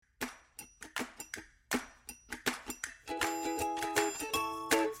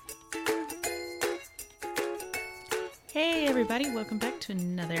everybody, welcome back to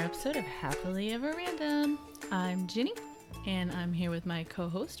another episode of Happily Ever Random. I'm Jenny, and I'm here with my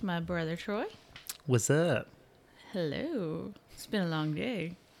co-host, my brother Troy. What's up? Hello. It's been a long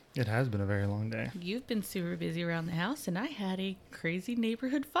day. It has been a very long day. You've been super busy around the house, and I had a crazy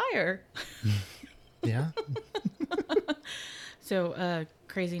neighborhood fire. Yeah? So,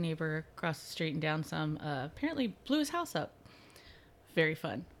 crazy neighbor across the street and down some apparently blew his house up. Very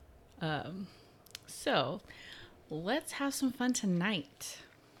fun. So, let's have some fun tonight.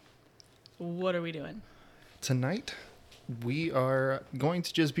 What are we doing? Tonight, we are going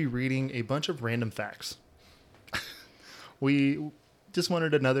to just be reading a bunch of random facts. We just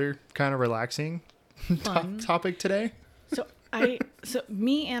wanted another kind of relaxing topic today. So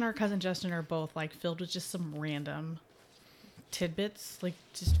me and our cousin Justin are both like filled with just some random tidbits, like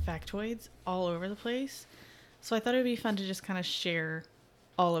just factoids all over the place. So I thought it would be fun to just kind of share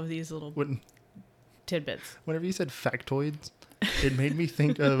all of these little tidbits. Whenever you said factoids, it made me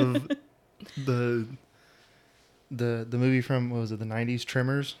think of the movie from, what was it, the 90s,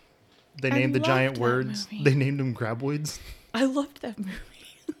 Tremors? They named the giant words. Movie. They named them graboids. I loved that movie.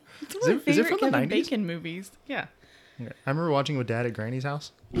 It's one of my favorite Kevin Bacon movies. Yeah. Okay. I remember watching with Dad at Granny's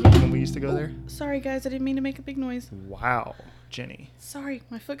house when we used to go there. Sorry, guys. I didn't mean to make a big noise. Wow, Jenny. Sorry.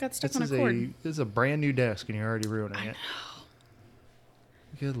 My foot got stuck on a cord. This is a brand new desk, and you're already ruining it. I know.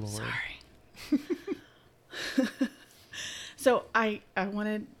 Good Lord. Sorry. So I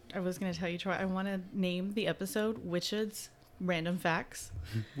was going to tell you, Troy, I want to name the episode Wichod's Random Facts.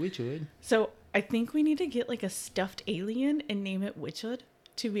 Wichord. So I think we need to get like a stuffed alien and name it Wichord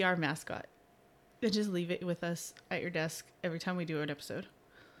to be our mascot. And just leave it with us at your desk every time we do an episode.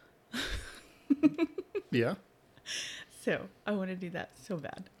 Yeah. So I want to do that so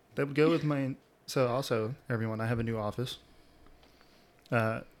bad. That would go with my... So also, everyone, I have a new office.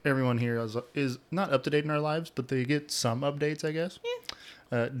 Everyone here is not up to date in our lives, but they get some updates, I guess.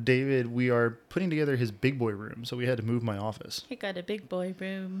 Yeah. David, we are putting together his big boy room, so we had to move my office. I got a big boy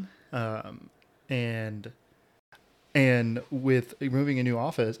room. And with moving a new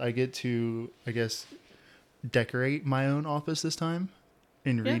office, I get to, I guess, decorate my own office this time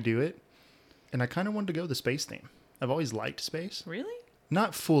and redo it. And I kind of wanted to go the space theme. I've always liked space. Really?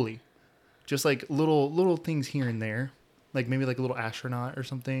 Not fully. Just like little things here and there. Like maybe like a little astronaut or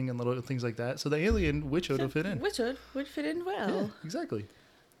something and little things like that. So the alien Wichord would fit in. Wichord would fit in well. Yeah, exactly.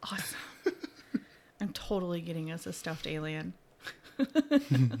 Awesome. I'm totally getting us a stuffed alien.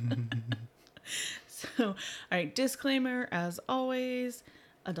 So, all right, disclaimer, as always,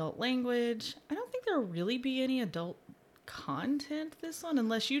 adult language. I don't think there will really be any adult content this one,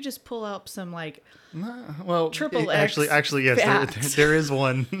 unless you just pull up some like triple X. Actually, yes, there is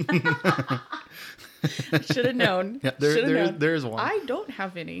one. Should have known. Yeah, there is one. I don't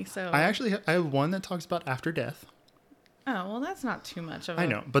have any, so I have one that talks about after death. Oh, well, that's not too much of I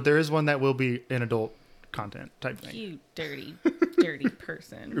know, but there is one that will be an adult content type thing. You dirty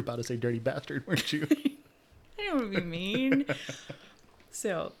person. You were about to say dirty bastard, weren't you? I don't want to be mean.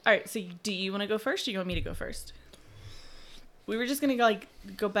 So, all right. So, do you want to go first, or you want me to go first? We were just gonna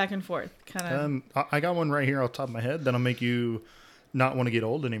go back and forth, kind of. I got one right here off the top of my head that'll make you not want to get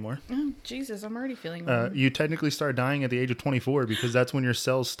old anymore. Oh, Jesus, I'm already feeling old. You technically start dying at the age of 24 because that's when your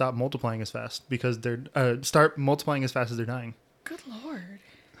cells stop multiplying as fast because they're start multiplying as fast as they're dying. Good Lord.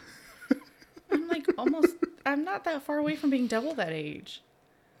 I'm not that far away from being double that age.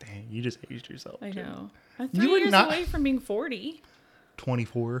 Dang, you just aged yourself. I know. I'm 3 years away from being 40.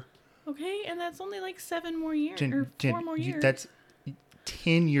 24. Okay, and that's only like 7 more years, or 4 more years. That's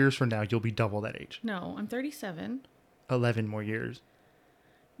 10 years from now, you'll be double that age. No, I'm 37. 11 more years.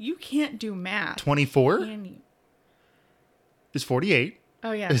 You can't do math. 24? Can you? Is 48.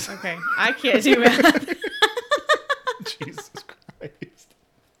 Oh, yeah. Okay. I can't do math. Jesus Christ.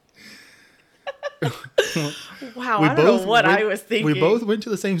 Wow, I don't know what I was thinking. We both went to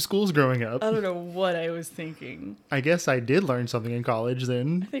the same schools growing up. I don't know what I was thinking. I guess I did learn something in college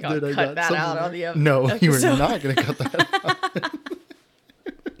then. I think I'll cut that out on the No, episode. you were not going to cut that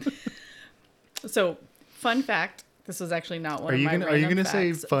out. So, fun fact. This was actually not one of my random facts. Are you going to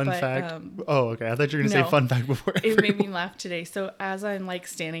say fun fact? Oh, okay. I thought you were going to say fun fact before. It made me laugh today. So as I'm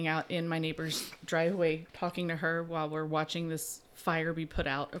standing out in my neighbor's driveway talking to her while we're watching this fire be put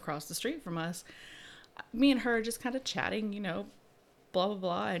out across the street from us, me and her are just kind of chatting, blah, blah,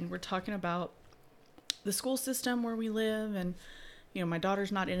 blah. And we're talking about the school system where we live. And, my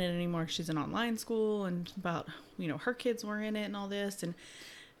daughter's not in it anymore. She's in online school, and about, her kids were in it and all this. And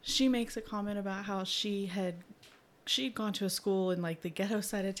she makes a comment about how she'd gone to a school in the ghetto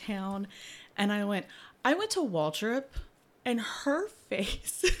side of town. And I went to Wichord, and her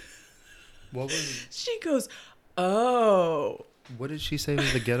face. What was it? She goes, Oh. What did she say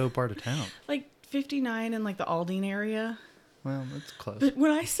was the ghetto part of town? Like 59 in like the Aldine area. Well, that's close. But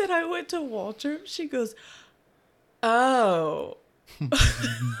when I said I went to Waltrip, she goes, oh. I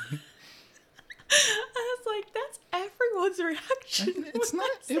was like, that's everyone's reaction. It's not.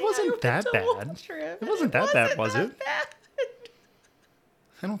 It wasn't that bad. It wasn't that bad, was it? Bad.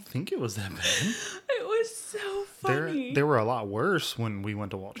 I don't think it was that bad. It was so funny. There were a lot worse when we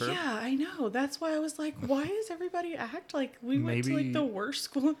went to Walter. Yeah, I know. That's why I was like, why does everybody act like we went to like the worst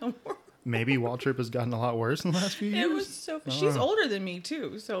school in the world? Maybe Waltrip has gotten a lot worse in the last few years. It was so. She's older than me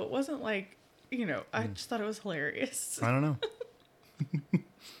too, so it wasn't like, I just thought it was hilarious. I don't know.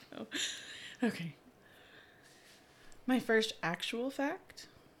 Okay. My first actual fact.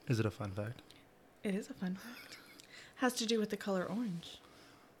 Is it a fun fact? It is a fun fact. Has to do with the color orange.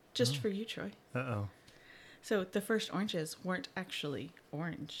 Just for you, Troy. Uh-oh. So the first oranges weren't actually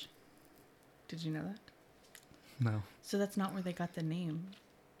orange. Did you know that? No. So that's not where they got the name.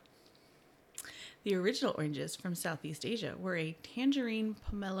 The original oranges from Southeast Asia were a tangerine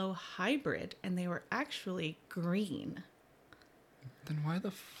pomelo hybrid, and they were actually green. Then why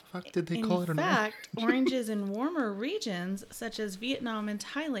the fuck did they call it an orange? In fact, oranges in warmer regions, such as Vietnam and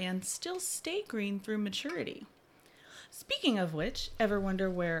Thailand, still stay green through maturity. Speaking of which, ever wonder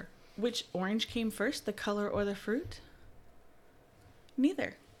which orange came first, the color or the fruit?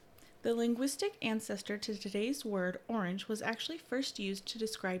 Neither. The linguistic ancestor to today's word orange was actually first used to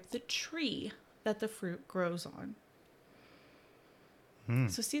describe the tree that the fruit grows on.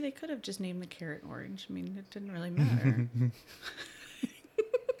 So see, they could have just named the carrot orange. I mean, it didn't really matter.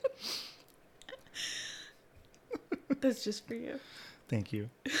 That's just for you. Thank you.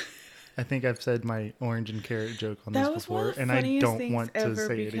 I think I've said my orange and carrot joke on this before, and I funniest don't things want to ever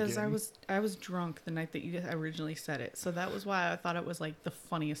say it because again. I was drunk the night that you originally said it, so that was why I thought it was like the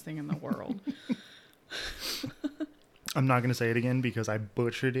funniest thing in the world. I'm not going to say it again because I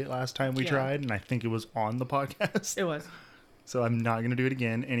butchered it last time we tried, and I think it was on the podcast. It was. So I'm not going to do it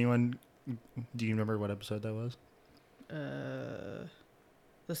again. Anyone, do you remember what episode that was?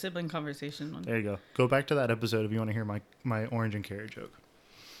 The sibling conversation one. There you go. Go back to that episode if you want to hear my orange and carrot joke.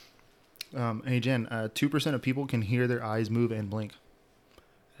 Hey, Jen, 2% of people can hear their eyes move and blink.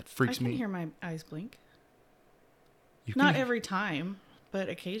 That freaks me. I can hear my eyes blink. Not every time, but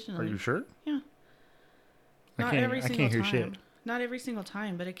occasionally. Are you sure? Yeah. I can't hear shit. Not every single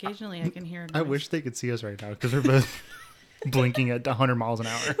time, but occasionally I can hear it. I wish they could see us right now because we're both blinking at 100 miles an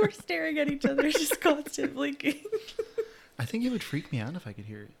hour. We're staring at each other, just constant blinking. I think it would freak me out if I could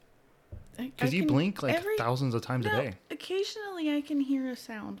hear it. Because you blink like thousands of times a day. Occasionally I can hear a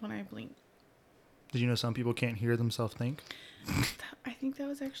sound when I blink. Did you know some people can't hear themselves think? I think that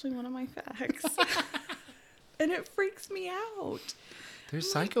was actually one of my facts. And it freaks me out.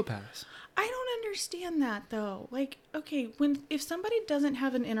 There's psychopaths. I don't understand that though. Like, okay, if somebody doesn't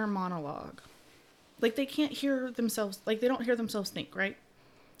have an inner monologue, like they can't hear themselves, like they don't hear themselves think, right?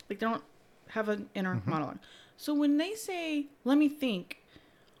 Like they don't have an inner monologue. So when they say, let me think,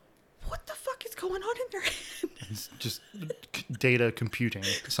 what the fuck is going on in their head? It's just data computing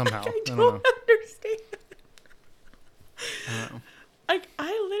somehow. I don't understand. I don't know.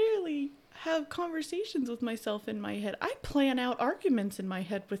 I literally have conversations with myself in my head. I plan out arguments in my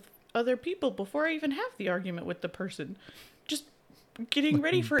head with other people before I even have the argument with the person. Just getting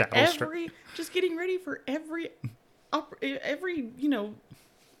ready for every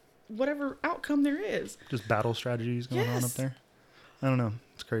whatever outcome there is. Just battle strategies going on up there. I don't know.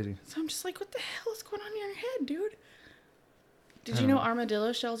 It's crazy. So I'm just like, what the hell is going on in your head, dude? Did you know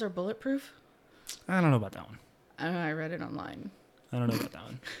armadillo shells are bulletproof? I don't know about that one. I read it online. I don't know about that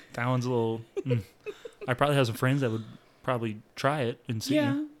one. That one's a little... I probably have some friends that would probably try it and see.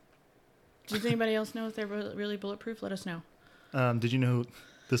 Yeah. Does anybody else know if they're really bulletproof? Let us know. Did you know...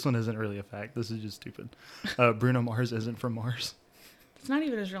 This one isn't really a fact. This is just stupid. Bruno Mars isn't from Mars. It's not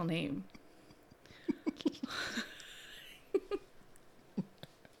even his real name.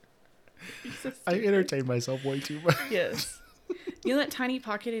 So I entertain myself way too much. Yes. You know that tiny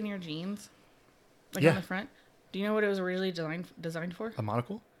pocket in your jeans? Like on the front? Do you know what it was originally designed for? A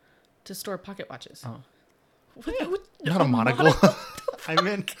monocle? To store pocket watches. Oh. What? Not a monocle. I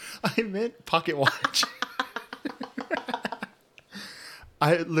meant pocket watch.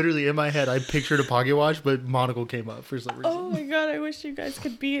 I literally, in my head, I pictured a pocket watch, but monocle came up for some reason. Oh my god, I wish you guys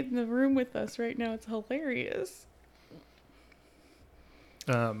could be in the room with us right now. It's hilarious.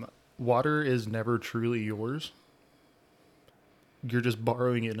 Water is never truly yours. You're just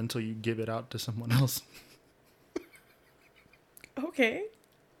borrowing it until you give it out to someone else. Okay.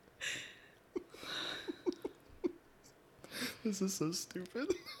 This is so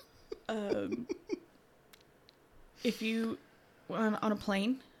stupid. If you on a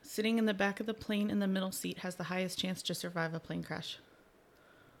plane, sitting in the back of the plane in the middle seat has the highest chance to survive a plane crash.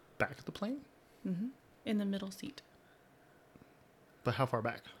 Back of the plane? Mm-hmm. In the middle seat. But how far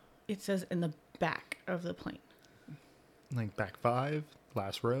back? It says in the back of the plane. Like back 5,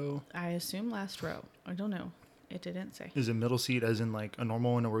 last row? I assume last row. I don't know. It didn't say. Is it middle seat as in like a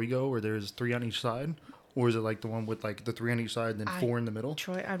normal one where we go, where there's 3 on each side? Or is it like the one with like the 3 on each side and then 4 in the middle?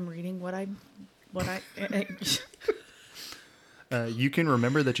 Troy, I'm reading what I you can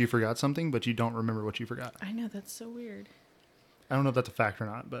remember that you forgot something, but you don't remember what you forgot. I know, that's so weird. I don't know if that's a fact or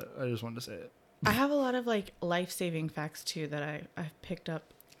not, but I just wanted to say it. I have a lot of like life-saving facts too that I've picked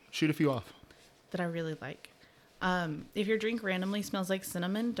up. Shoot a few off. That I really like. If your drink randomly smells like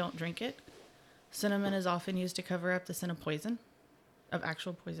cinnamon, don't drink it. Cinnamon is often used to cover up the sin of poison, of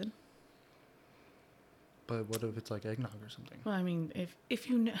actual poison. But what if it's like eggnog or something? Well, I mean, if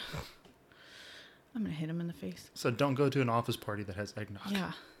you know... I'm going to hit him in the face. So don't go to an office party that has eggnog.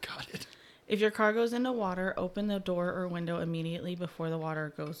 Yeah. Got it. If your car goes into water, open the door or window immediately before the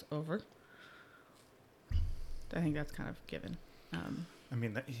water goes over. I think that's kind of given. I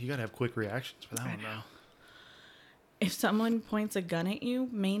mean, you got to have quick reactions for that one, though. If someone points a gun at you,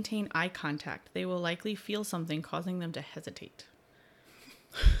 maintain eye contact. They will likely feel something causing them to hesitate.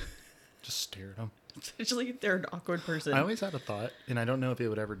 Just stare at them. Especially if they're an awkward person. I always had a thought, and I don't know if it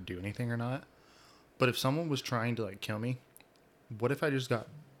would ever do anything or not, but if someone was trying to, like, kill me, what if I just got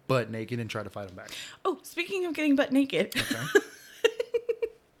butt naked and tried to fight them back? Oh, speaking of getting butt naked. Okay.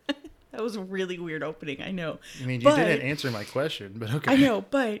 That was a really weird opening, I know. I mean, you didn't answer my question, but okay. I know,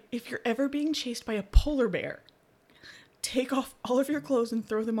 but if you're ever being chased by a polar bear, take off all of your clothes and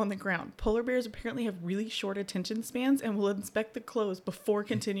throw them on the ground. Polar bears apparently have really short attention spans and will inspect the clothes before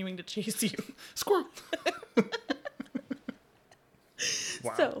continuing to chase you. Squirrel!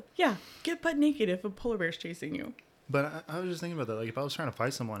 Wow. So, yeah, get butt naked if a polar bear's chasing you. But I was just thinking about that. Like, if I was trying to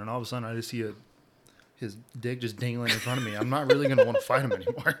fight someone and all of a sudden I just see his dick just dangling in front of me, I'm not really going to want to fight him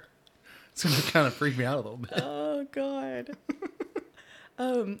anymore. It's going to kind of freak me out a little bit. Oh, God.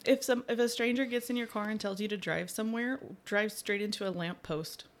 If a stranger gets in your car and tells you to drive somewhere, drive straight into a lamp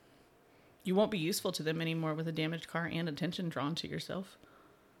post. You won't be useful to them anymore with a damaged car and attention drawn to yourself.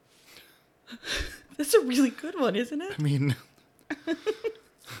 That's a really good one, isn't it? I mean,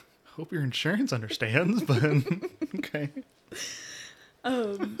 hope your insurance understands, but okay.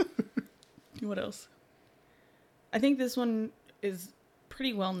 What else? I think this one is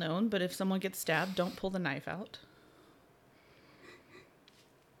pretty well known, but if someone gets stabbed, don't pull the knife out.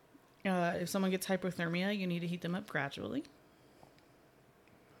 If someone gets hypothermia, you need to heat them up gradually.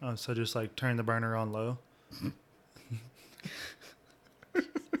 Oh, so just like turn the burner on low.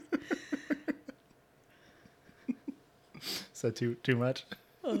 Is that too much?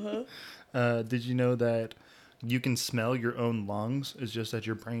 Uh-huh. Did you know that you can smell your own lungs? It's just that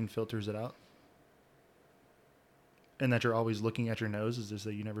your brain filters it out. And that you're always looking at your nose is just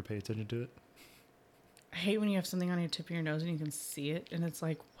that you never pay attention to it. I hate when you have something on your tip of your nose and you can see it, and it's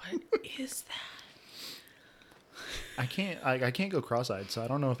like, what is that? I can't go cross-eyed, so I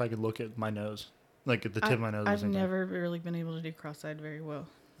don't know if I could look at my nose, like at the tip of my nose. I've never really been able to do cross-eyed very well.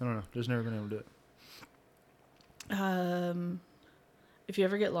 I don't know. Just never been able to do it. If you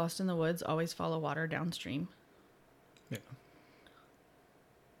ever get lost in the woods, always follow water downstream. Yeah.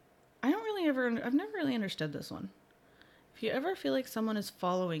 I've never really understood this one. If you ever feel like someone is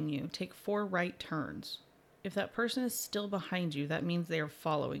following you, take 4 right turns. If that person is still behind you, that means they are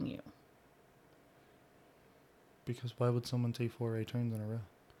following you. Because why would someone take 4 right turns in a row?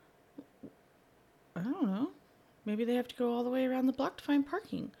 I don't know. Maybe they have to go all the way around the block to find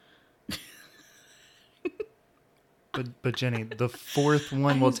parking. But Jenny, the 4th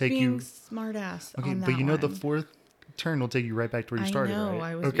one will take you. Smart ass. Okay, on that but you know the one. 4th turn will take you right back to where you started, I know.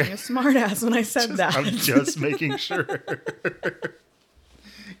 right? I was being a smart ass when I said that. I'm just making sure.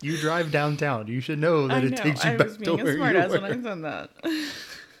 You drive downtown. You should know that it takes you back to where you were. I was being a smart ass when I said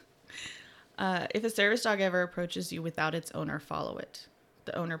that. If a service dog ever approaches you without its owner, follow it.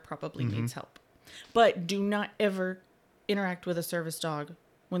 The owner probably needs help. But do not ever interact with a service dog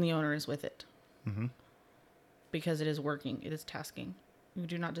when the owner is with it. Mm-hmm. Because it is working. It is tasking. You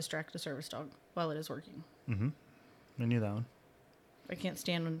do not distract a service dog while it is working. Mm-hmm. I knew that one. I can't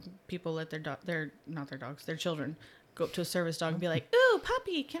stand when people let their children go up to a service dog and be like, "Ooh,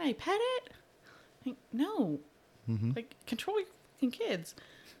 puppy, can I pet it?" Like, no. Mm-hmm. Like, control your fucking kids.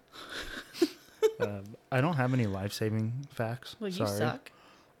 I don't have any life-saving facts. Well, you suck.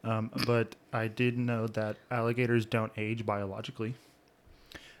 But I did know that alligators don't age biologically.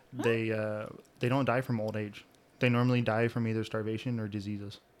 Huh? They don't die from old age. They normally die from either starvation or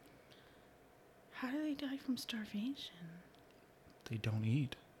diseases. How do they die from starvation? They don't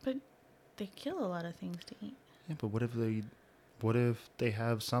eat. But they kill a lot of things to eat. Yeah, but what if they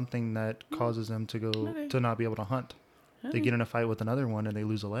have something that causes them to go Okay. to not be able to hunt? Okay. They get in a fight with another one and they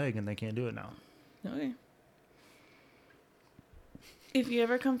lose a leg and they can't do it now. Okay. If you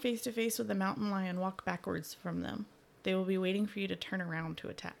ever come face to face with a mountain lion, walk backwards from them. They will be waiting for you to turn around to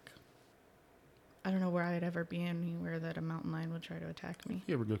attack. I don't know where I'd ever be anywhere that a mountain lion would try to attack me.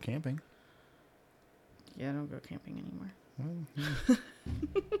 You ever go camping? Yeah, I don't go camping anymore. Well,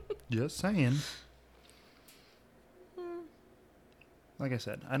 just saying. Like I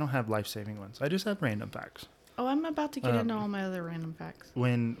said, I don't have life-saving ones. I just have random facts. Oh, I'm about to get into all my other random facts.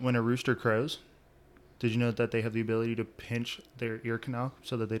 When a rooster crows, did you know that they have the ability to pinch their ear canal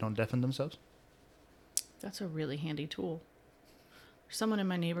so that they don't deafen themselves? That's a really handy tool. There's someone in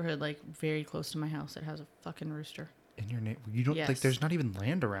my neighborhood, like very close to my house, that has a fucking rooster. In your you don't Yes. like there's not even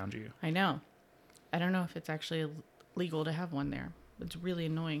land around you. I know. I don't know if it's actually legal to have one there. It's really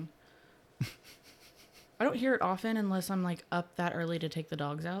annoying. I don't hear it often unless I'm like up that early to take the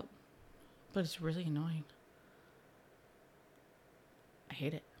dogs out. But it's really annoying. I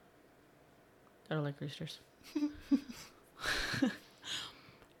hate it. I don't like roosters. If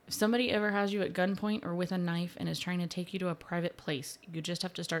somebody ever has you at gunpoint or with a knife and is trying to take you to a private place, you just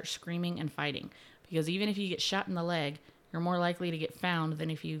have to start screaming and fighting. Because even if you get shot in the leg, you're more likely to get found than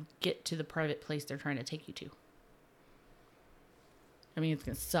if you get to the private place they're trying to take you to. I mean, it's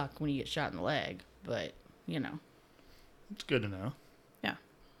going to suck when you get shot in the leg, but, you know. It's good to know. Yeah.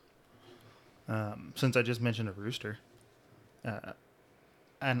 Since I just mentioned a rooster,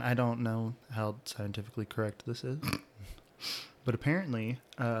 and I don't know how scientifically correct this is, but apparently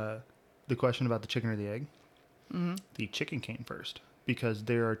the question about the chicken or the egg, the chicken came first because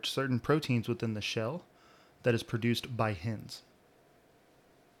there are certain proteins within the shell that is produced by hens.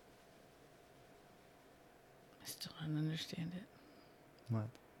 I still don't understand it. What?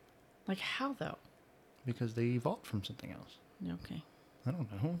 Like, how, though? Because they evolved from something else. Okay. I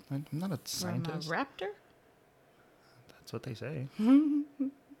don't know. I'm not a scientist. From a raptor? That's what they say.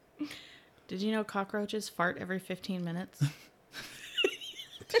 Did you know cockroaches fart every 15 minutes?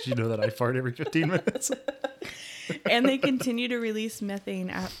 Did you know that I fart every 15 minutes? And they continue to release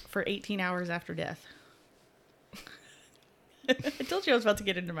methane for 18 hours after death. I told you I was about to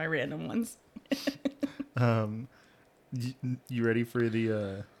get into my random ones. You ready for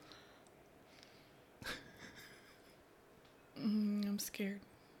the... I'm scared.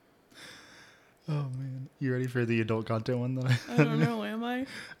 Oh, man. You ready for the adult content one? That I don't know, am I?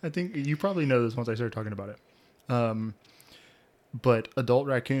 I think you probably know this once I start talking about it. But adult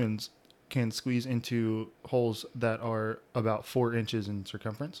raccoons can squeeze into holes that are about 4 inches in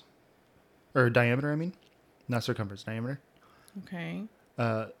circumference. Or diameter, I mean. Not circumference, diameter. Okay.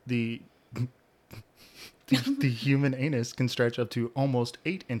 The human anus can stretch up to almost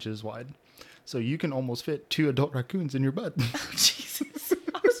 8 inches wide. So you can almost fit 2 adult raccoons in your butt. Oh, Jesus.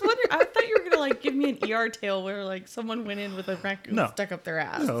 I was wondering, I thought you were going to like give me an ER tale where like someone went in with a raccoon stuck up their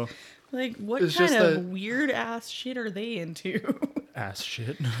ass. No. Like, what It's kind just of weird ass shit are they into? Ass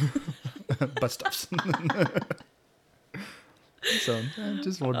shit. Butt stuffs. So I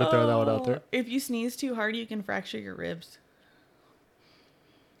just wanted to throw that one out there. If you sneeze too hard, you can fracture your ribs.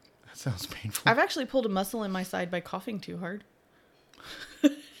 That sounds painful. I've actually pulled a muscle in my side by coughing too hard.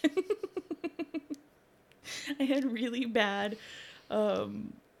 I had really bad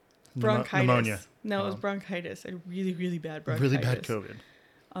bronchitis. Pneumonia. No, it was bronchitis. I had really, really bad bronchitis. Really bad COVID.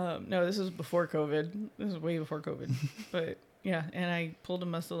 No, this was before COVID. This was way before COVID. But yeah, and I pulled a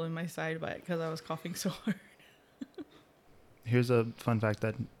muscle in my side because I was coughing so hard. Here's a fun fact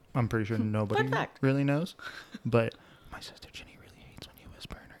that I'm pretty sure nobody really knows. But my sister Jenny really hates when you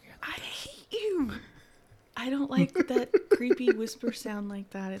whisper in her ear. I hate you. I don't like that creepy whisper sound like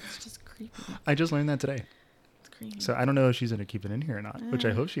that. It's just creepy. I just learned that today. It's creepy. So I don't know if she's going to keep it in here or not, which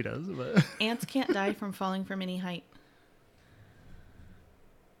I hope she does. But ants can't die from falling from any height.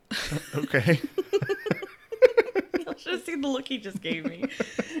 Okay. You should have seen the look he just gave me.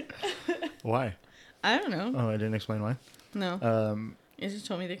 Why? I don't know. Oh, I didn't explain why. No. It just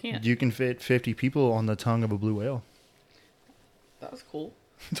told me they can't. You can fit 50 people on the tongue of a blue whale. That was cool.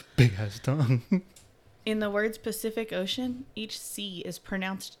 It's a big ass tongue. In the words Pacific Ocean, each C is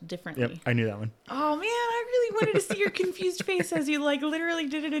pronounced differently. Yep, I knew that one. Oh man, I really wanted to see your confused face as you like literally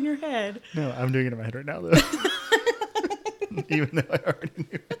did it in your head. No, I'm doing it in my head right now though. Even though I already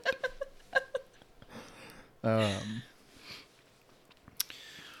knew it.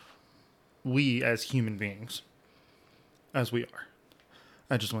 We as human beings, as we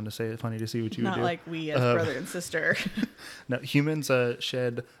I just wanted to say it funny to see what you would Not do. like we as brother and sister. No, humans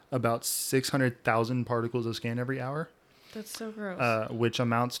shed about 600,000 particles of skin every hour. That's so gross. Which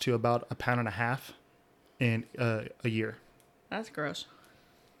amounts to about 1.5 pounds in a year. That's gross.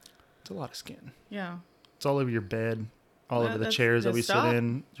 It's a lot of skin. Yeah. It's all over your bed, all over the chairs that we sit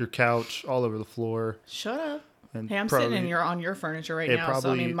in, your couch, all over the floor. Shut up. And hey, I'm sitting on your furniture right now,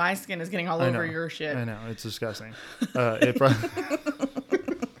 so I mean, my skin is getting all over your shit. I know, it's disgusting. It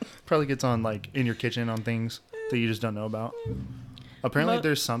probably gets on like in your kitchen on things that you just don't know about. Apparently,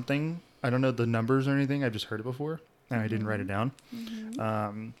 there's something, I don't know the numbers or anything. I've just heard it before, and I didn't write it down.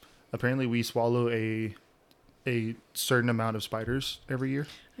 Apparently, we swallow a certain amount of spiders every year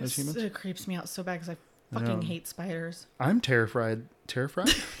as humans. It creeps me out so bad because I fucking hate spiders. I'm terrified.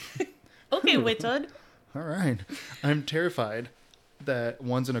 Terrified? Okay, Wichord. All right. I'm terrified that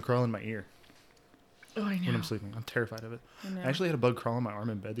one's going to crawl in my ear. Oh, I know. When I'm sleeping. I'm terrified of it. I actually had a bug crawl on my arm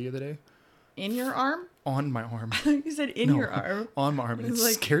in bed the other day. In your arm? On my arm. You said in your arm. On my arm. And it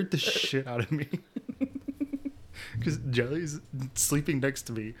scared the shit out of me. Because Jelly's sleeping next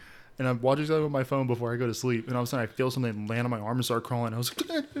to me. And I'm watching something on my phone before I go to sleep. And all of a sudden I feel something land on my arm and start crawling. I was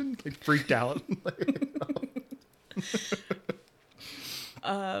like freaked out.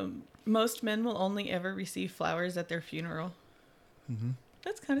 Most men will only ever receive flowers at their funeral. Mm-hmm.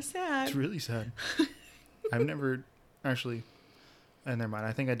 That's kind of sad. It's really sad. I've never actually... never mind.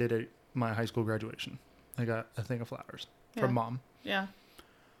 I think I did at my high school graduation. I got a thing of flowers from Mom. Yeah.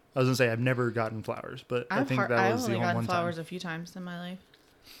 I was going to say I've never gotten flowers, but I think that was the only one time. I've only gotten flowers a few times in my life.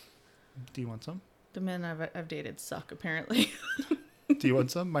 Do you want some? The men I've dated suck, apparently. Do you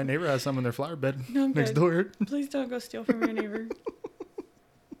want some? My neighbor has some in their flower bed next good. door. Please don't go steal from your neighbor.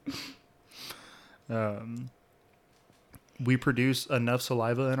 We produce enough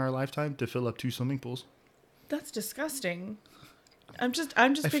saliva in our lifetime to fill up 2 swimming pools. That's disgusting. I'm just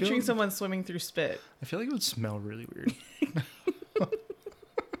picturing someone swimming through spit. I feel like it would smell really weird.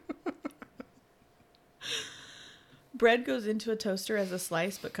 Bread goes into a toaster as a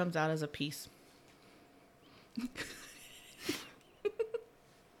slice, but comes out as a piece.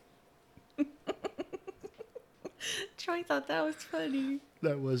 Troy thought that was funny.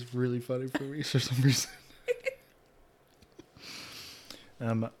 That was really funny for me for some reason.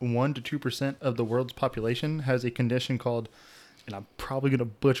 1 to 2% of the world's population has a condition called, and I'm probably going to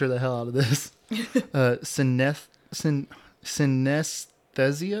butcher the hell out of this, synesthesia?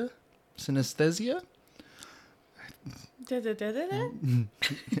 Synesthesia?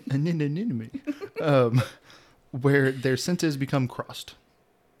 Where their senses become crossed.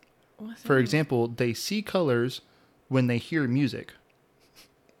 For example, they see colors when they hear music,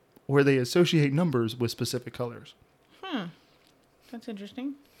 or they associate numbers with specific colors. That's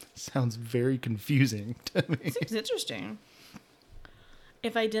interesting. Sounds very confusing to me. Seems interesting.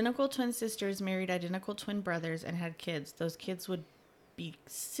 If identical twin sisters married identical twin brothers and had kids, those kids would be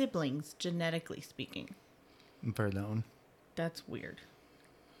siblings, genetically speaking. Pardon. That's weird.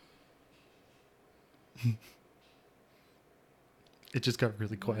 It just got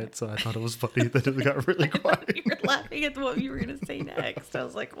really quiet, so I thought it was funny that it got really quiet. You were laughing at what you were going to say next. I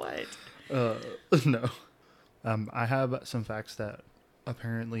was like, what? No. I have some facts that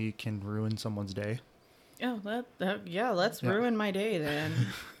apparently can ruin someone's day. Oh, let's ruin my day then.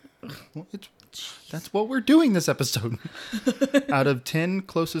 Well, that's what we're doing this episode. Out of 10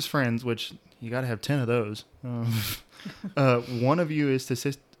 closest friends, which you got to have 10 of those, one of you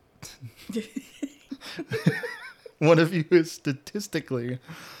is one of you is statistically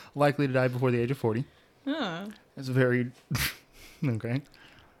likely to die before the age of 40. That's very okay.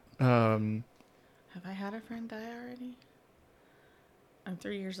 Have I had a friend die already? I'm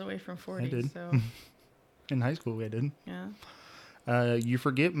 3 years away from 40. I did. So. In high school, I did. Yeah. You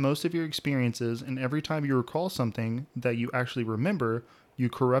forget most of your experiences, and every time you recall something that you actually remember, you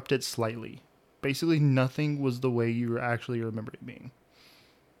corrupt it slightly. Basically, nothing was the way you actually remember it being.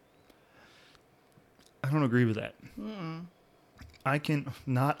 I don't agree with that. I can,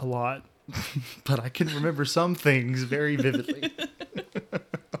 not a lot, but I can remember some things very vividly.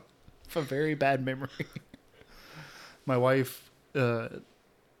 A very bad memory. My wife,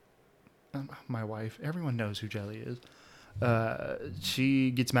 everyone knows who Jelly is.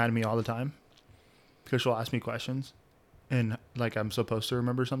 She gets mad at me all the time because she'll ask me questions and like I'm supposed to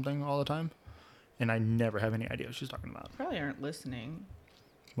remember something all the time, and I never have any idea what she's talking about. Probably aren't listening.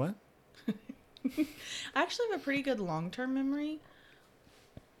 What? I actually have a pretty good long-term memory,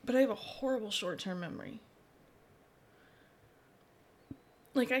 but I have a horrible short-term memory.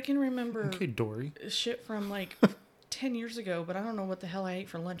 Like, I can remember Dory. Shit from, like, 10 years ago, but I don't know what the hell I ate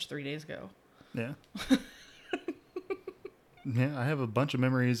for lunch 3 days ago. Yeah. Yeah, I have a bunch of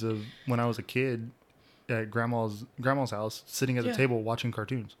memories of when I was a kid at grandma's house, sitting at the table watching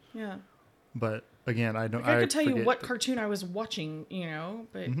cartoons. Yeah. But again, I don't. Like I could tell you what that, cartoon I was watching,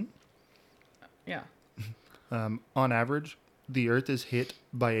 but yeah. On average, the Earth is hit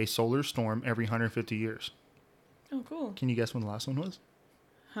by a solar storm every 150 years. Oh, cool. Can you guess when the last one was?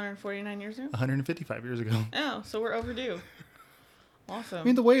 149 years ago? 155 years ago. Oh, so we're overdue. Awesome. I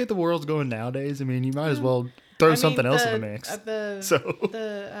mean, the way the world's going nowadays, I mean, you might as well throw something else in the mix.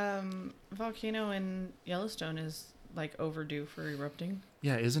 The volcano in Yellowstone is like overdue for erupting.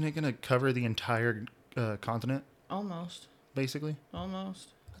 Yeah, isn't it going to cover the entire continent? Almost. Basically? Almost.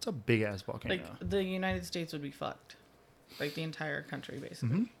 That's a big ass volcano. Like the United States would be fucked. Like the entire country, basically.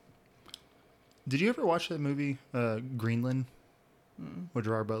 Mm-hmm. Did you ever watch that movie, Greenland? With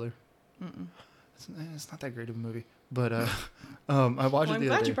Gerard Butler? It's not that great of a movie. But I watched it the other day. I'm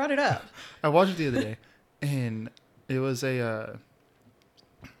glad you brought it up. I watched it the other day, and it was a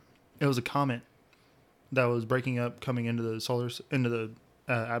comet that was breaking up, coming into the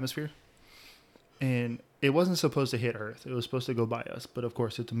atmosphere, and it wasn't supposed to hit Earth. It was supposed to go by us, but of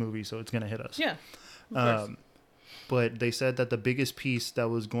course it's a movie, so it's gonna hit us. Yeah, of course. But they said that the biggest piece that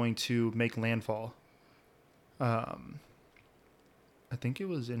was going to make landfall, I think it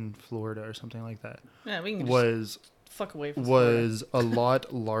was in Florida or something like that. Yeah, we can was fuck away from was a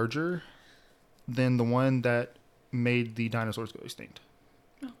lot larger than the one that made the dinosaurs go extinct.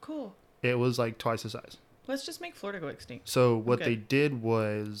 Oh, cool. It was like twice the size. Let's just make Florida go extinct. So what they did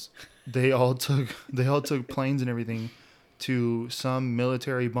was they all took planes and everything to some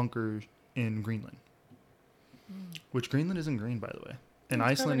military bunker in Greenland. Which Greenland isn't green, by the way. And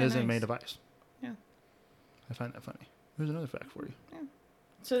Iceland isn't made of ice. Yeah. I find that funny. Here's another fact for you. Yeah.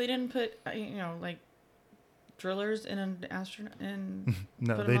 So they didn't put, like drillers in an astronaut and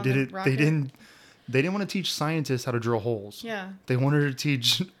no, they didn't. They didn't. They didn't want to teach scientists how to drill holes. Yeah. They wanted to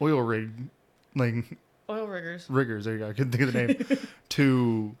teach oil riggers. Riggers. There you go. I couldn't think of the name.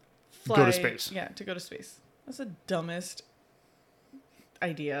 To go to space. Yeah, to go to space. That's the dumbest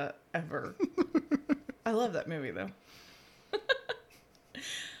idea ever. I love that movie though.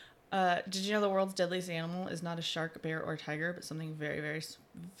 Did you know the world's deadliest animal is not a shark, bear, or tiger, but something very, very,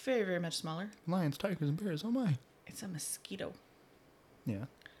 very, very much smaller? Lions, tigers, and bears. Oh my! It's a mosquito. Yeah.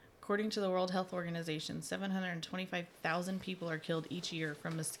 According to the World Health Organization, 725,000 people are killed each year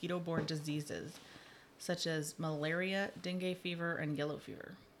from mosquito-borne diseases, such as malaria, dengue fever, and yellow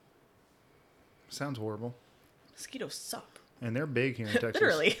fever. Sounds horrible. Mosquitoes suck. And they're big here in Texas.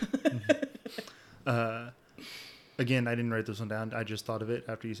 Literally. Again, I didn't write this one down. I just thought of it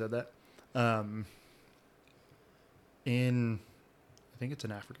after you said that. I think it's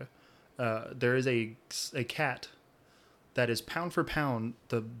in Africa, there is a cat that is pound for pound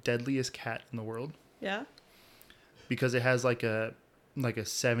the deadliest cat in the world. Yeah. Because it has like a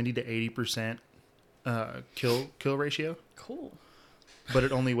 70 to 80% kill ratio. Cool. But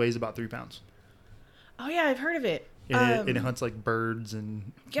it only weighs about 3 pounds. Oh yeah, I've heard of it. It hunts like birds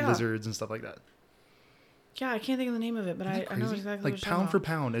and lizards and stuff like that. Yeah, I can't think of the name of it, but I know exactly like pound for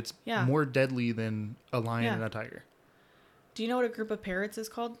pound, it's more deadly than a lion and a tiger. Do you know what a group of parrots is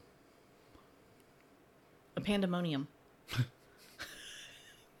called? A pandemonium.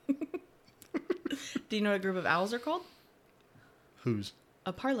 Do you know what a group of owls are called? Whose?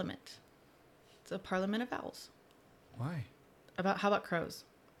 A parliament. It's a parliament of owls. Why? How about crows?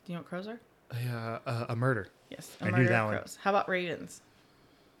 Do you know what crows are? A murder. Yes, a murder of crows. How about ravens?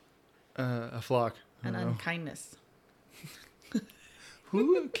 A flock. An unkindness.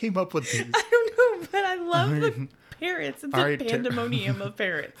 Who came up with these? I don't know, but I love the parrots. It's a pandemonium of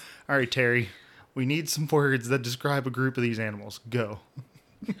parrots. All right, Terry. We need some words that describe a group of these animals. Go.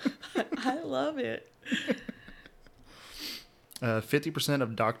 I love it. 50%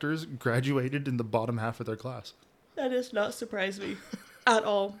 of doctors graduated in the bottom half of their class. That does not surprise me at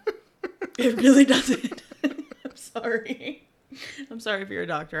all. It really doesn't. I'm sorry. I'm sorry if you're a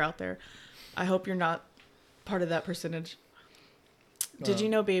doctor out there. I hope you're not part of that percentage. Did you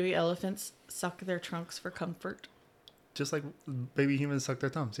know baby elephants suck their trunks for comfort? Just like baby humans suck their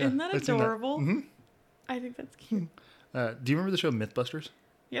thumbs. Yeah. Isn't that adorable? Mm-hmm. I think that's cute. Do you remember the show Mythbusters?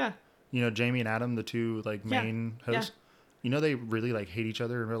 Yeah. You know, Jamie and Adam, the two main hosts? Yeah. You know they really hate each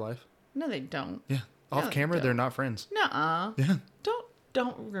other in real life? No, they don't. Yeah. Off camera, they're not friends. Nuh-uh. Yeah.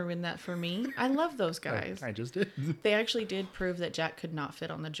 Don't ruin that for me. I love those guys. I just did. They actually did prove that Jack could not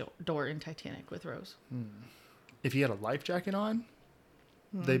fit on the door in Titanic with Rose. If he had a life jacket on,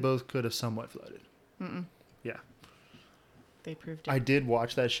 they both could have somewhat floated. Yeah. They proved it. I did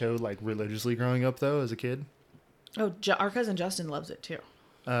watch that show like religiously growing up though as a kid. Oh, our cousin Justin loves it too.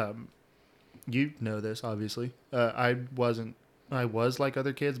 You know this, obviously. I wasn't. I was like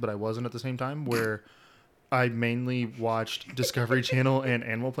other kids, but I wasn't at the same time. Where I mainly watched Discovery Channel and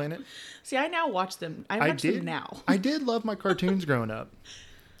Animal Planet. See, I now watch them. I I watch them did. now. I did love my cartoons growing up,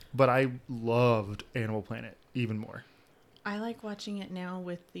 but I loved Animal Planet even more. I like watching it now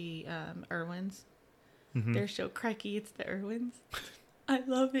with the Irwins. Mm-hmm. They're so cracky. It's the Irwins. I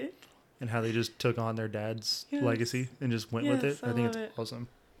love it. And how they just took on their dad's Yes. legacy and just went with it. Yes, I think love it's it. awesome.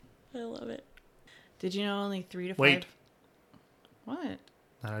 I love it. Did you know only 3 to 5? Wait. What?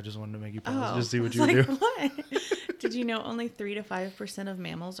 I just wanted to make you pause. Oh, Just see I what was you would like, do. What? Did you know only 3 to 5% of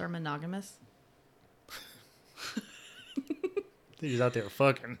mammals are monogamous? They're just out there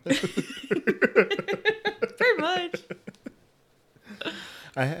fucking. Pretty much.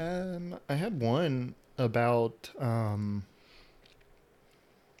 I had one about I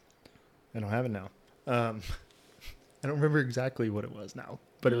don't have it now. I don't remember exactly what it was now,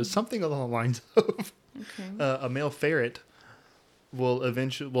 but it was something along the lines of a male ferret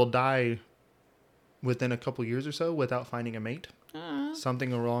will die within a couple years or so without finding a mate.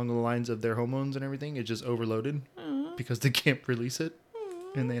 Something along the lines of their hormones and everything is just overloaded because they can't release it,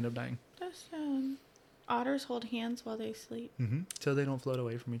 and they end up dying. That's sad. Otters hold hands while they sleep. So they don't float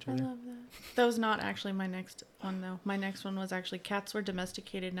away from each I other. love that. That was not actually my next one, though. My next one was actually cats were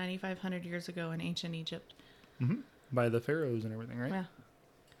domesticated 9,500 years ago in ancient Egypt. By the pharaohs and everything, right? Yeah.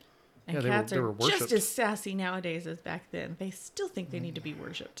 And Yeah, cats they were are worshipped. just as sassy nowadays as back then. They still think they need to be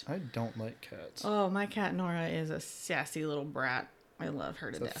worshipped. I don't like cats. Oh, my cat Nora is a sassy little brat. I love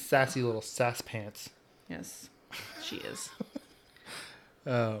her to It's a death. sassy little sass pants. Yes, she is.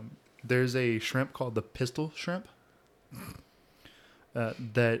 There's a shrimp called the pistol shrimp.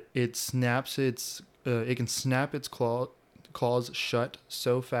 That it snaps it can snap its claws shut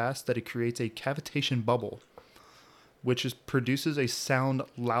so fast that it creates a cavitation bubble, which produces a sound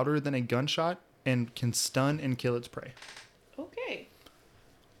louder than a gunshot and can stun and kill its prey. Okay.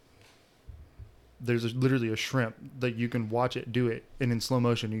 There's literally a shrimp that you can watch it do it, and in slow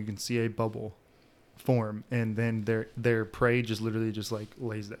motion you can see a bubble form, and then their prey just literally just like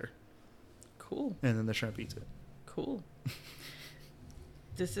lays there, Cool. and then the shrimp eats it. Cool.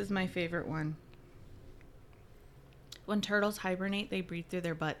 This is my favorite one. When turtles hibernate, they breathe through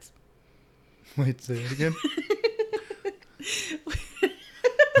their butts. Wait, say it again.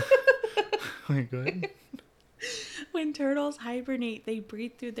 Wait, go ahead. When turtles hibernate, they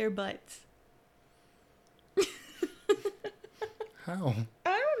breathe through their butts. How?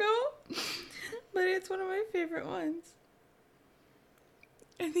 I don't know, but it's one of my favorite ones.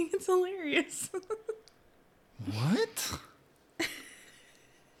 I think it's hilarious. What?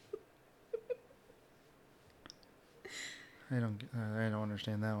 I don't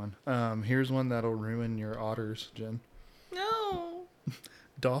understand that one. Here's one that'll ruin your otters, Jen. No.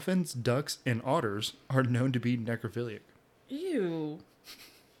 Dolphins, ducks, and otters are known to be necrophilic. Ew.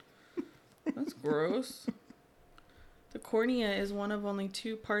 That's gross. The cornea is one of only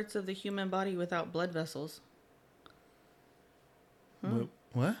 2 parts of the human body without blood vessels.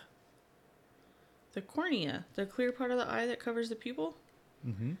 What? The cornea, the clear part of the eye that covers the pupil,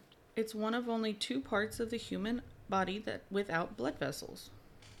 it's one of only 2 parts of the human body that without blood vessels.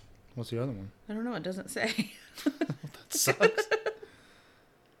 What's the other one? I don't know. It doesn't say. That sucks.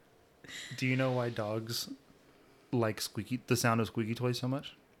 Do you know why dogs like the sound of squeaky toys so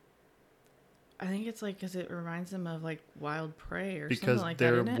much? I think it's like because it reminds them of like wild prey or Because something like that.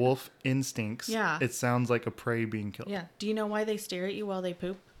 their Isn't it? wolf instincts. Yeah. It sounds like a prey being killed. Yeah. Do you know why they stare at you while they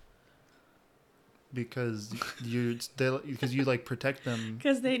poop? Because you like protect them.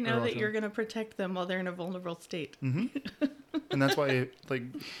 Because they know Or that also- you're going to protect them while they're in a vulnerable state. And that's why like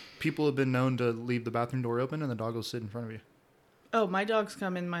people have been known to leave the bathroom door open and the dog will sit in front of you. Oh, my dogs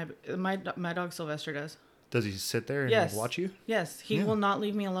come in my dog Sylvester does. Does he sit there and Yes. like, watch you? Yes, he Yeah. will not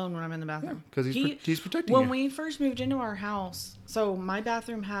leave me alone when I'm in the bathroom. Because he's protecting When you. we first moved into our house, so my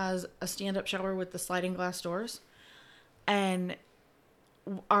bathroom has a stand-up shower with the sliding glass doors, and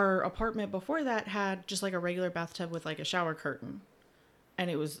our apartment before that had just like a regular bathtub with like a shower curtain,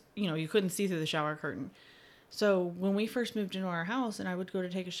 and it was, you couldn't see through the shower curtain. So when we first moved into our house and I would go to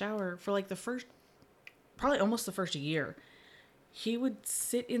take a shower for like probably almost the first year, he would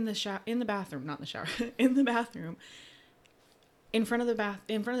sit in the bathroom, not in the shower, in the bathroom, in front of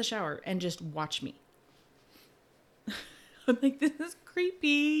the shower, and just watch me. I'm like, this is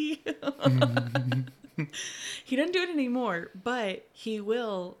creepy. He doesn't do it anymore, but he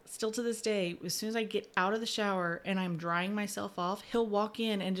will still to this day. As soon as I get out of the shower and I'm drying myself off, he'll walk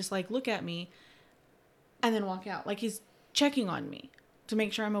in and just like look at me and then walk out. Like he's checking on me to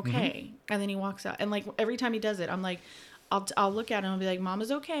make sure I'm okay. And then he walks out. And like every time he does it, I'm like, I'll look at him and be like,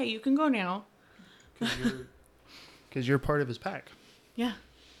 Mama's okay. You can go now. Because you're part of his pack. Yeah.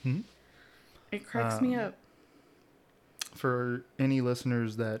 Hmm? It cracks me up. For any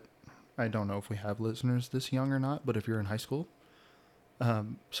listeners that, I don't know if we have listeners this young or not, but if you're in high school,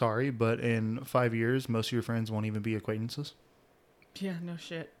 sorry, but in 5 years, most of your friends won't even be acquaintances. Yeah, no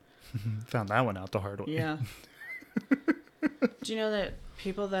shit. Found that one out the hard way. Yeah. Do you know that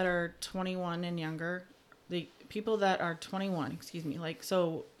people that are 21 and younger, the people that are 21, excuse me, like,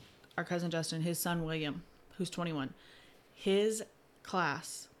 so our cousin Justin, his son William, who's 21, his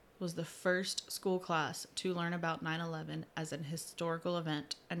class was the first school class to learn about 9/11 as an historical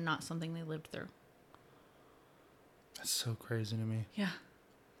event and not something they lived through. That's so crazy to me. Yeah.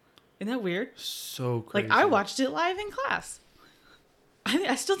 Isn't that weird? So crazy. Like, I watched it live in class.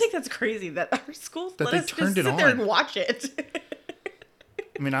 I still think that's crazy that our school That let they us just turned it sit there on. and watch it.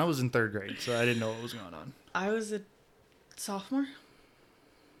 I mean, I was in 3rd grade, so I didn't know what was going on. I was a sophomore.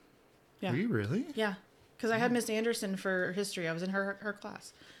 Yeah. Were you really? Yeah. Because I had Miss Anderson for history. I was in her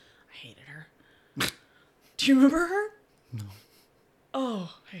class. I hated her. Do you remember her? No.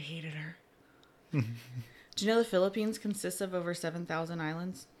 Oh, I hated her. Do you know the Philippines consists of over 7,000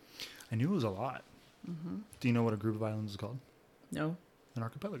 islands? I knew it was a lot. Mm-hmm. Do you know what a group of islands is called? No. An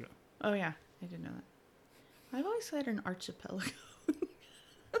archipelago. Oh, yeah. I didn't know that. I've always said an archipelago.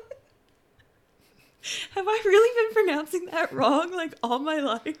 Have I really been pronouncing that wrong like all my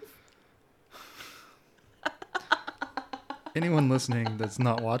life? Anyone listening that's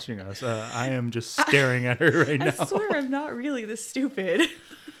not watching us, I am just staring at her right now. I swear I'm not really this stupid.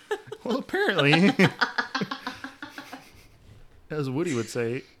 Well, apparently, as Woody would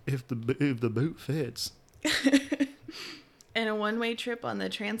say, if the boot fits. And a one-way trip on the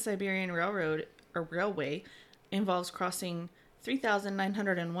Trans-Siberian Railroad, or railway, involves crossing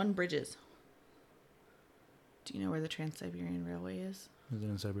 3,901 bridges. Do you know where the Trans-Siberian Railway is? Is it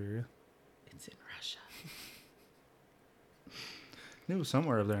in Siberia? It's in Russia. It was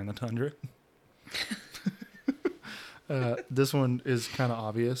somewhere up there in the tundra. This one is kind of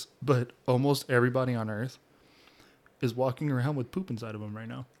obvious, but almost everybody on Earth is walking around with poop inside of them right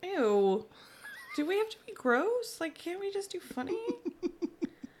now. Ew. Do we have to be gross? Like, can't we just do funny?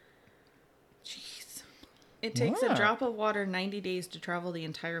 Jeez. It takes a drop of water 90 days to travel the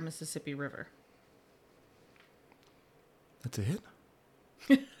entire Mississippi River. That's it?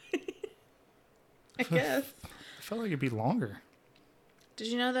 I guess. I felt like it'd be longer. Did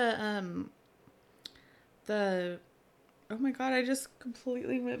you know the oh my god, I just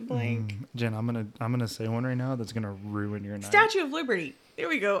completely went blank. Jen, I'm gonna say one right now that's gonna ruin your night. Statue of Liberty. There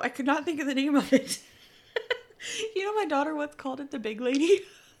we go. I could not think of the name of it. You know, my daughter once called it the big lady.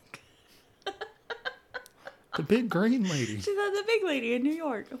 The big green lady. She said the big lady in New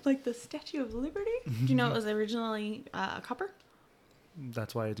York. I'm like, the Statue of Liberty? Do you know it was originally copper?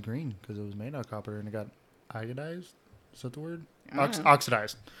 That's why it's green, because it was made out of copper and it got iodized. Is that the word? I don't know.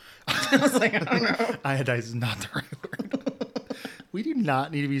 Oxidized. I was like, I don't know. Iodized is not the right word. We do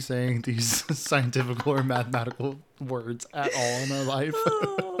not need to be saying these scientific or mathematical words at all in our life.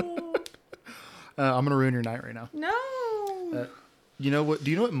 Oh. I'm gonna ruin your night right now. No. You know what?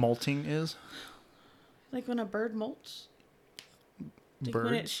 Do you know what molting is? Like when a bird molts? Like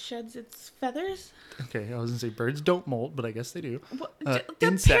when it sheds its feathers? Okay, I was gonna say birds don't molt, but I guess they do. What,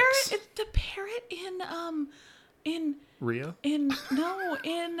 Insects. The parrot in Rio? in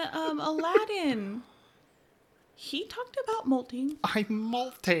Aladdin. He talked about molting. I'm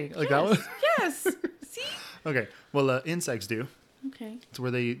molting. Like yes. that one? Yes. See? Okay. Well, insects do. Okay. It's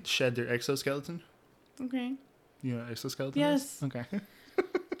where they shed their exoskeleton. Okay. You know what exoskeleton Yes. is? Okay.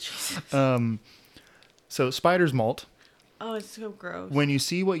 Jesus. So spiders molt. Oh, it's so gross. When you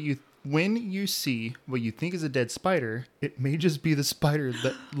see what you think is a dead spider, it may just be the spider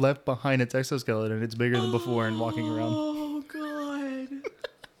that left behind its exoskeleton and it's bigger than before and walking around. Oh god.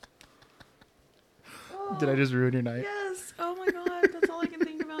 Did I just ruin your night? Yes. Oh my god. That's all I can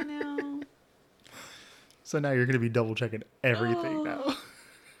think about now. So now you're going to be double checking everything now.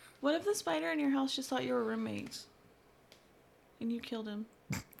 What if the spider in your house just thought you were roommates? And you killed him?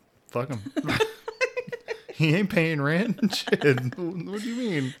 Fuck him. He ain't paying rent. Shit. What do you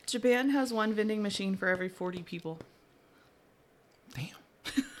mean? Japan has one vending machine for every 40 people. Damn.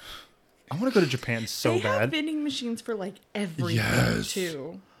 I want to go to Japan so they bad. have vending machines for like everything Yes.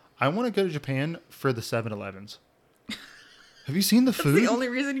 too. I want to go to Japan for the 7-Elevens. Have you seen the food? That's the only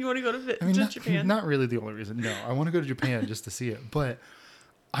reason you want to go to Japan. Not really the only reason. No, I want to go to Japan just to see it. But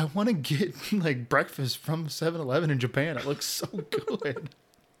I want to get like breakfast from 7-Eleven in Japan. It looks so good.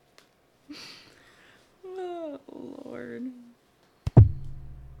 Oh, Lord.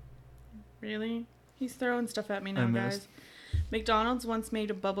 Really? He's throwing stuff at me now, guys. McDonald's once made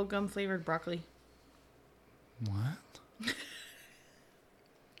a bubblegum flavored broccoli. What?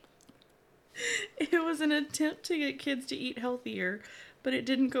 It was an attempt to get kids to eat healthier, but it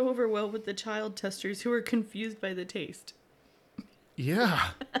didn't go over well with the child testers who were confused by the taste. Yeah.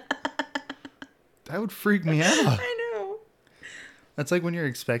 That would freak me out. I know. That's like when you're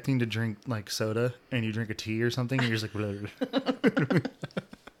expecting to drink like soda and you drink a tea or something and you're just like,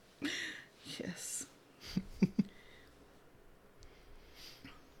 Yes.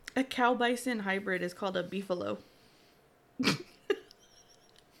 A cow bison hybrid is called a beefalo.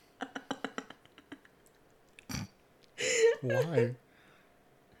 why?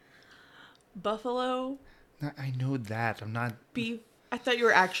 Buffalo I know that. I'm not. beef. I thought you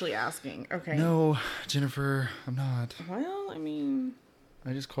were actually asking. Okay. No, Jennifer, I'm not. Well, I mean,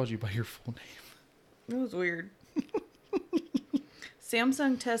 I just called you by your full name. it was weird.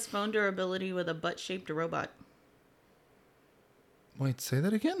 Samsung tests phone durability with a butt-shaped robot. Wait, say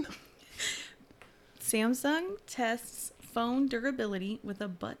that again? Samsung tests phone durability with a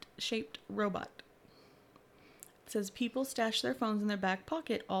butt-shaped robot. It says people stash their phones in their back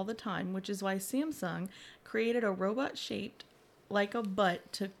pocket all the time, which is why Samsung created a robot shaped like a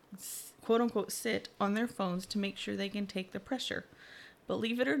butt to quote-unquote sit on their phones to make sure they can take the pressure.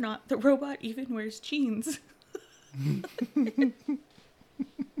 Believe it or not, the robot even wears jeans.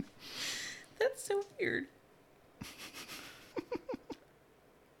 That's so weird.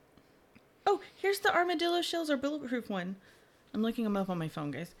 Oh, here's the armadillo shells are bulletproof one. I'm looking them up on my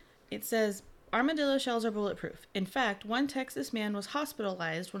phone, guys. It says armadillo shells are bulletproof. In fact, one Texas man was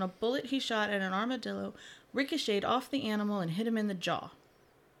hospitalized when a bullet he shot at an armadillo ricocheted off the animal and hit him in the jaw.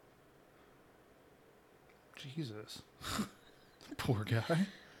 Jesus. Poor guy.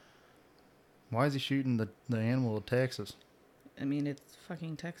 Why is he shooting the animal of Texas? I mean, it's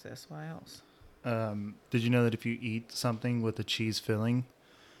fucking Texas. Why else? Did you know that if you eat something with a cheese filling,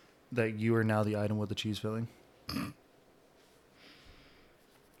 that you are now the item with the cheese filling?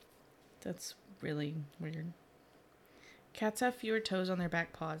 That's really weird. Cats have fewer toes on their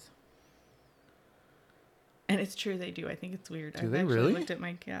back paws. And it's true, they do. I think it's weird. Do I've they actually really? looked at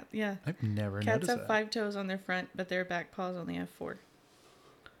my cat. Yeah. I've never Cats noticed have that. 5 toes on their front, but their back paws only have 4.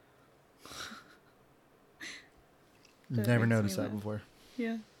 That Never makes me noticed that laugh. before.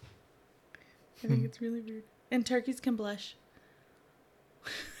 Yeah. I think it's really weird. And turkeys can blush.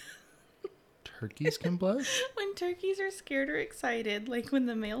 Turkeys can blush? When turkeys are scared or excited, like when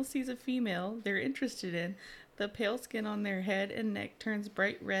the male sees a female they're interested in, the pale skin on their head and neck turns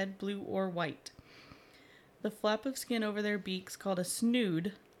bright red, blue, or white. The flap of skin over their beaks, called a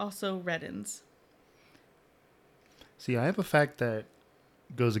snood, also reddens. See, I have a fact that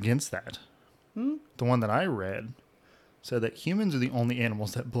goes against that. The one that I read said that humans are the only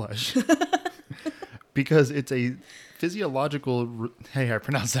animals that blush. Because it's a physiological, hey, I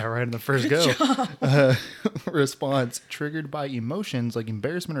pronounced that right in the first go, response triggered by emotions like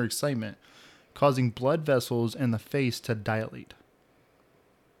embarrassment or excitement, causing blood vessels in the face to dilate.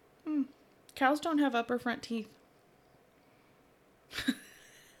 Cows don't have upper front teeth.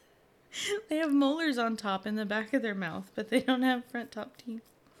 They have molars on top in the back of their mouth, but they don't have front top teeth.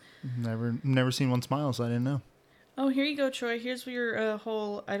 Never seen one smile, so I didn't know. Oh, here you go, Troy. Here's your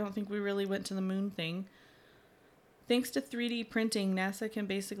whole I don't think we really went to the moon thing. Thanks to 3D printing, NASA can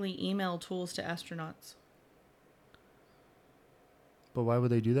basically email tools to astronauts. But why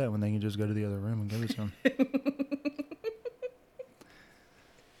would they do that when they can just go to the other room and give it to them?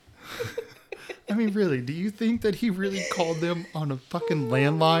 I mean, really, do you think that he really called them on a fucking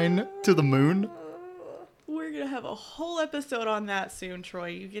landline to the moon? We're going to have a whole episode on that soon,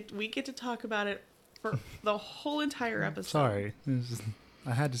 Troy. We get to talk about it for the whole entire episode. Sorry.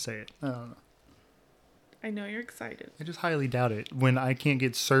 I had to say it. I don't know. I know you're excited. I just highly doubt it when I can't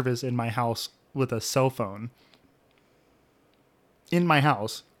get service in my house with a cell phone. In my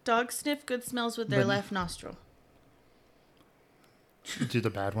house. Dogs sniff good smells with their left nostril. Do the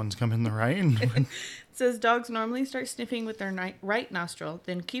bad ones come in the right? It says dogs normally start sniffing with their right nostril,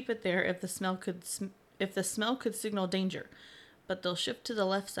 then keep it there if the smell could signal danger. But they'll shift to the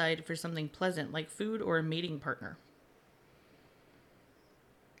left side for something pleasant, like food or a mating partner.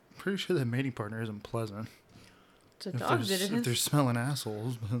 Pretty sure that mating partner isn't pleasant. To dogs it is. If they're smelling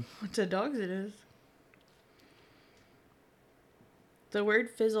assholes. But... To dogs it is. The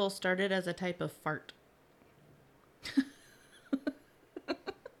word fizzle started as a type of fart.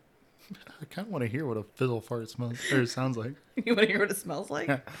 I kind of want to hear what a fizzle fart smells or sounds like. You want to hear what it smells like?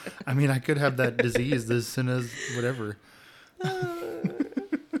 I mean, I could have that disease as soon as whatever. I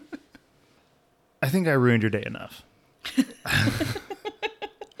think I ruined your day enough.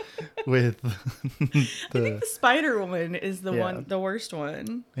 with I think the spider one is Yeah. the worst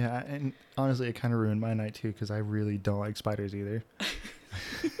one. Yeah, and honestly, it kind of ruined my night too because I really don't like spiders either.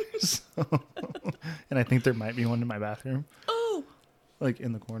 So, and I think there might be one in my bathroom, Oh, like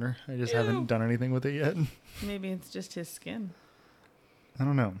in the corner. I just haven't ew. done anything with it yet. Maybe it's just his skin. I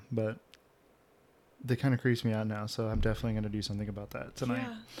don't know, but they kind of creeps me out now, so I'm definitely going to do something about that tonight.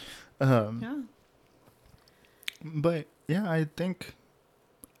 Yeah. But yeah, I think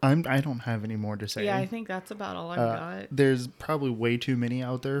I don't have any more to say. Yeah, I think that's about all I've got. There's probably way too many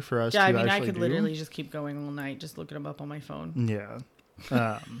out there for us Yeah, to I mean, I actually could do. literally just keep going all night, just looking them up on my phone. Yeah.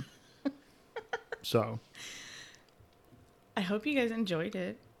 So. I hope you guys enjoyed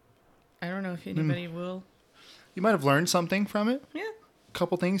it. I don't know if anybody will. You might have learned something from it. Yeah. A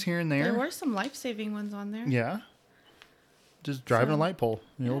couple things here and there. There were some life-saving ones on there. Yeah. Just driving a light pole.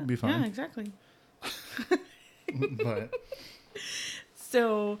 It'll be fun. Yeah, exactly. But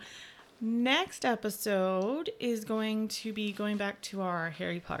So, next episode is going to be going back to our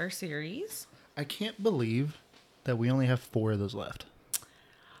Harry Potter series. I can't believe that we only have 4 of those left.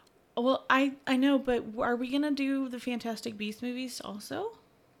 Well, I know, but are we going to do the Fantastic Beasts movies also?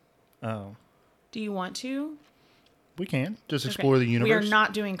 Oh. Do you want to? We can. Just explore the universe. We are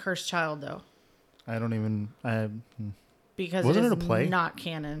not doing Cursed Child, though. I don't even... Because Wasn't it is it a play? not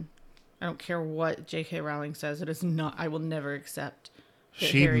canon. I don't care what J.K. Rowling says. It is not. I will never accept that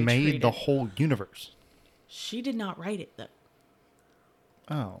She Harry made treated. the whole universe. She did not write it, though.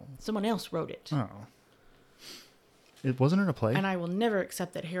 Oh. Someone else wrote it. Oh. It wasn't it a play? And I will never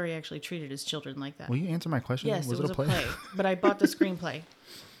accept that Harry actually treated his children like that. Will you answer my question? Yes, it was a play. But I bought the screenplay.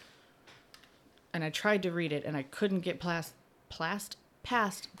 And I tried to read it, and I couldn't get past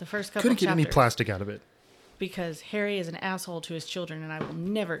the first couple Couldn't get any chapters. plastic out of it. Because Harry is an asshole to his children, and I will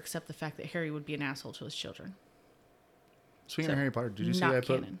never accept the fact that Harry would be an asshole to his children. Speaking So, of Harry Potter, did you see not I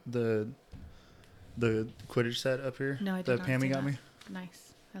put canon. the Quidditch set up here? No, I did that not Pammy see got that. me?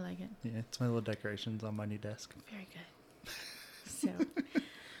 Nice. I like it. Yeah, it's my little decorations on my new desk. Very good.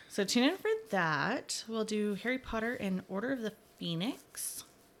 So tune in for that. We'll do Harry Potter and Order of the Phoenix.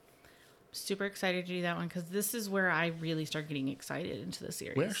 Super excited to do that one because this is where I really start getting excited into the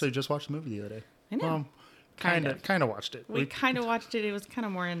series. We actually just watched the movie the other day. I know. Well, kind of watched it. We kind of watched it. It was kind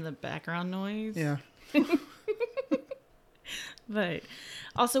of more in the background noise. Yeah. But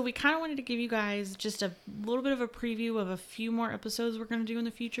also, we kind of wanted to give you guys just a little bit of a preview of a few more episodes we're going to do in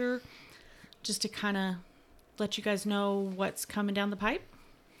the future. Just to kind of let you guys know what's coming down the pipe.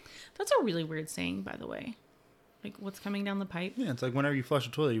 That's a really weird saying, by the way. Like, what's coming down the pipe? Yeah, it's like whenever you flush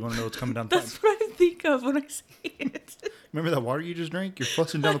a toilet, you want to know what's coming down the pipe. That's what I think of when I say it. Remember that water you just drank? You're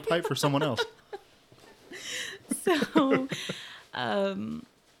flushing down the pipe for someone else. So,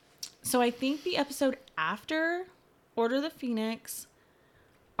 so I think the episode after Order of the Phoenix,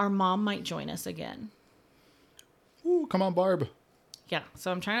 our mom might join us again. Ooh, come on, Barb. Yeah,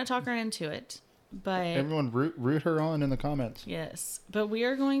 so I'm trying to talk her into it, but Everyone root her on in the comments. yes, but we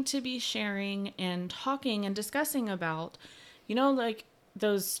are going to be sharing and talking and discussing about, you know, like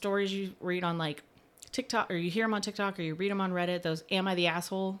those stories you read on like TikTok, or you hear them on TikTok, or you read them on Reddit, those "Am I the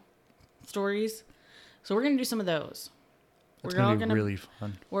Asshole" stories. So we're going to do some of those. It's going to be really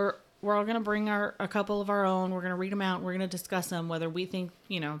fun. We're all going to bring a couple of our own. We're going to read them out. And we're going to discuss them, whether we think,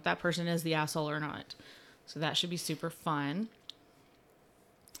 you know, that person is the asshole or not. So that should be super fun.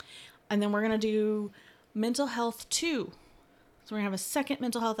 And then we're going to do mental health too. So we're going to have a second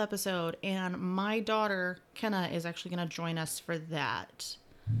mental health episode. And my daughter, Kenna, is actually going to join us for that.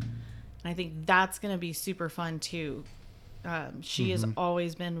 And I think that's going to be super fun too. She has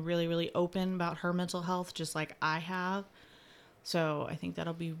always been really, really open about her mental health, just like I have. So I think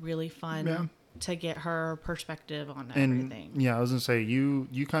that'll be really fun to get her perspective on everything. Yeah, I was going to say, you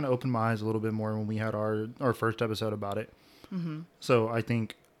kind of opened my eyes a little bit more when we had our first episode about it. Mm-hmm. So I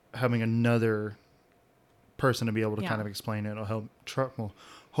think having another person to be able to kind of explain it will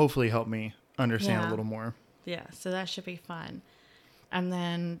hopefully help me understand a little more. Yeah, so that should be fun. And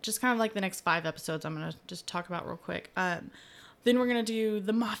then just kind of like the next 5 episodes I'm going to just talk about real quick. Then we're going to do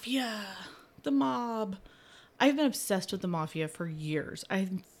the Mafia, the mob. I've been obsessed with the Mafia for years.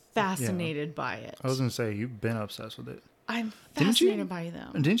 I'm fascinated by it. I was going to say, you've been obsessed with it. I'm fascinated by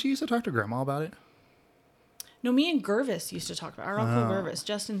them. Didn't you used to talk to Grandma about it? No, me and Gervis used to talk about it. Our Uncle Gervis,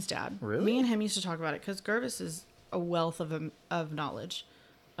 Justin's dad. Really? Me and him used to talk about it because Gervis is a wealth of knowledge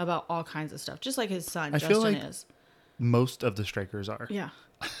about all kinds of stuff, just like his son, Justin, feel like is. Most of the strikers are. Yeah.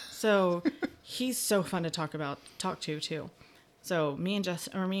 So he's so fun to talk to too. So me and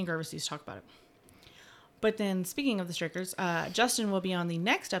Gervis used to talk about it. But then speaking of the strikers, Justin will be on the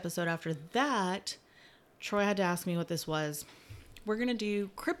next episode after that. Troy had to ask me what this was. we're going to do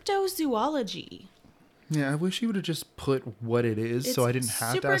cryptozoology. Yeah, I wish you would have just put what it is so I didn't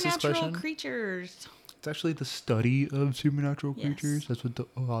have to ask this question. Supernatural creatures. It's actually the study of supernatural Yes. creatures. That's what the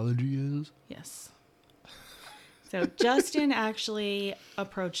zoology is. Yes. So Justin actually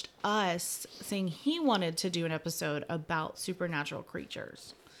approached us saying he wanted to do an episode about supernatural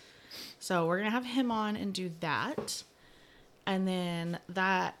creatures. So we're going to have him on and do that. And then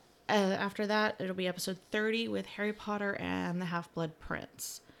after that, it'll be episode 30 with Harry Potter and the Half-Blood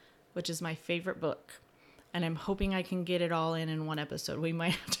Prince, which is my favorite book. And I'm hoping I can get it all in one episode. We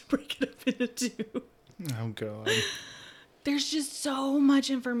might have to break it up into 2. Oh, God. There's just so much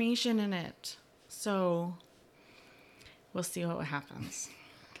information in it. So we'll see what happens.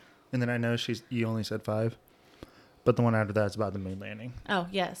 And then I know you only said 5, but the one after that is about the moon landing. Oh,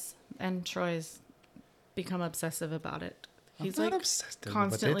 yes. And Troy's become obsessive about it. He's I'm not like obsessed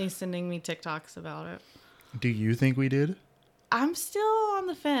constantly with it. sending me TikToks about it. Do you think we did? I'm still on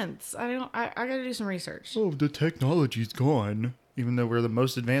the fence. I gotta do some research. Oh, the technology's gone. Even though we're the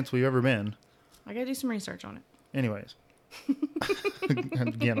most advanced we've ever been. I gotta do some research on it. Anyways.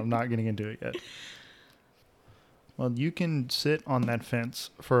 Again, I'm not getting into it yet. Well, you can sit on that fence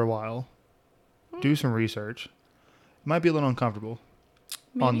for a while. Do some research. It might be a little uncomfortable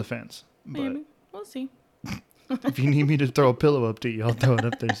on the fence. Maybe. But We'll see. if you need me to throw a pillow up to you, I'll throw it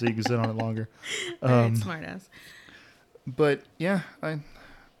up there so you can sit on it longer. All right, smart ass. But yeah, I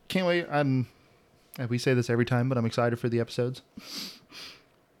can't wait. We say this every time, but I'm excited for the episodes.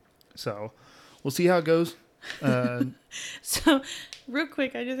 So we'll see how it goes. So real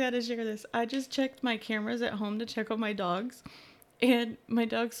quick, I just had to share this. I just checked my cameras at home to check on my dogs. And my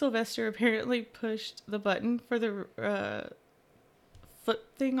dog Sylvester apparently pushed the button for the foot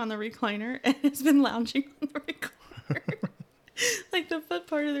thing on the recliner and has been lounging on the recliner. Like the foot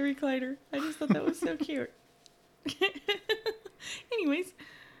part of the recliner. I just thought that was so cute. Anyways,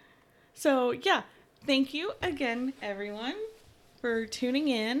 so yeah, thank you again, everyone, for tuning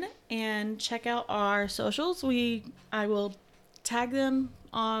in, and check out our socials. I will tag them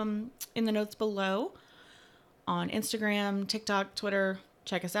in the notes below on Instagram, TikTok, Twitter.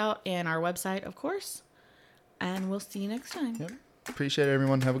 Check us out, and our website, of course. And we'll see you next time. Yep. Appreciate it,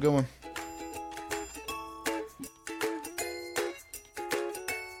 everyone. Have a good one.